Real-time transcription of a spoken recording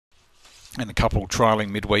and a couple trialling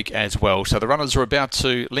midweek as well. So the runners are about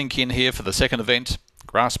to link in here for the second event.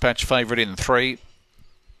 Grass Patch favourite in 3.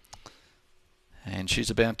 And she's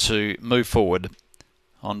about to move forward.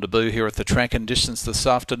 On debut here at the track and distance this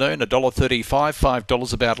afternoon, $1.35,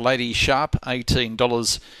 $5 about Lady Sharp,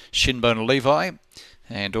 $18 Shinbone Levi,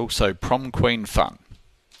 and also Prom Queen Fun.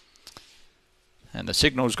 And the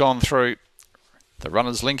signal's gone through. The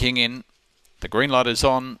runners linking in. The green light is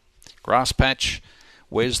on. Grass Patch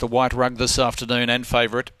wears the white rug this afternoon and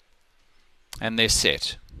favourite. And they're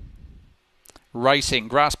set. Racing.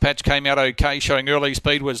 Grass Patch came out okay, showing early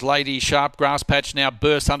speed was Lady Sharp. Grass Patch now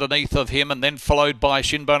bursts underneath of him and then followed by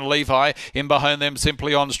Shinbone Levi. In behind them,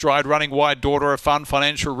 Simply on Stride, running wide, Daughter of Fun,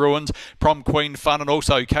 Financial Ruins, Prom Queen Fun, and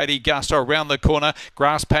also Katie Gusto around the corner.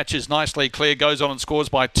 Grass Patch is nicely clear, goes on and scores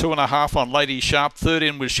by 2.5 on Lady Sharp. Third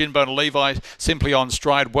in was Shinbone Levi, Simply on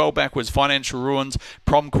Stride. Well back was Financial Ruins,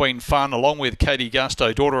 Prom Queen Fun, along with Katie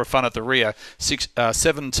Gusto, Daughter of Fun at the rear.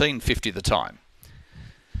 17.50 the time.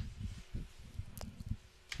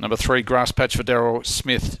 Number 3, Grass Patch for Daryl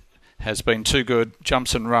Smith has been too good.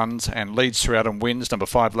 Jumps and runs and leads throughout and wins. Number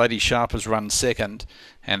 5, Lady Sharp has run second.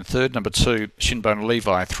 And third, number 2, Shinbone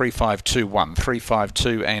Levi, 3.521,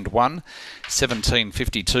 3.52 and 1.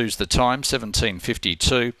 17.52 is the time,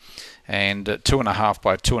 17.52. And 2.5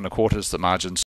 by 2.25 is the margin.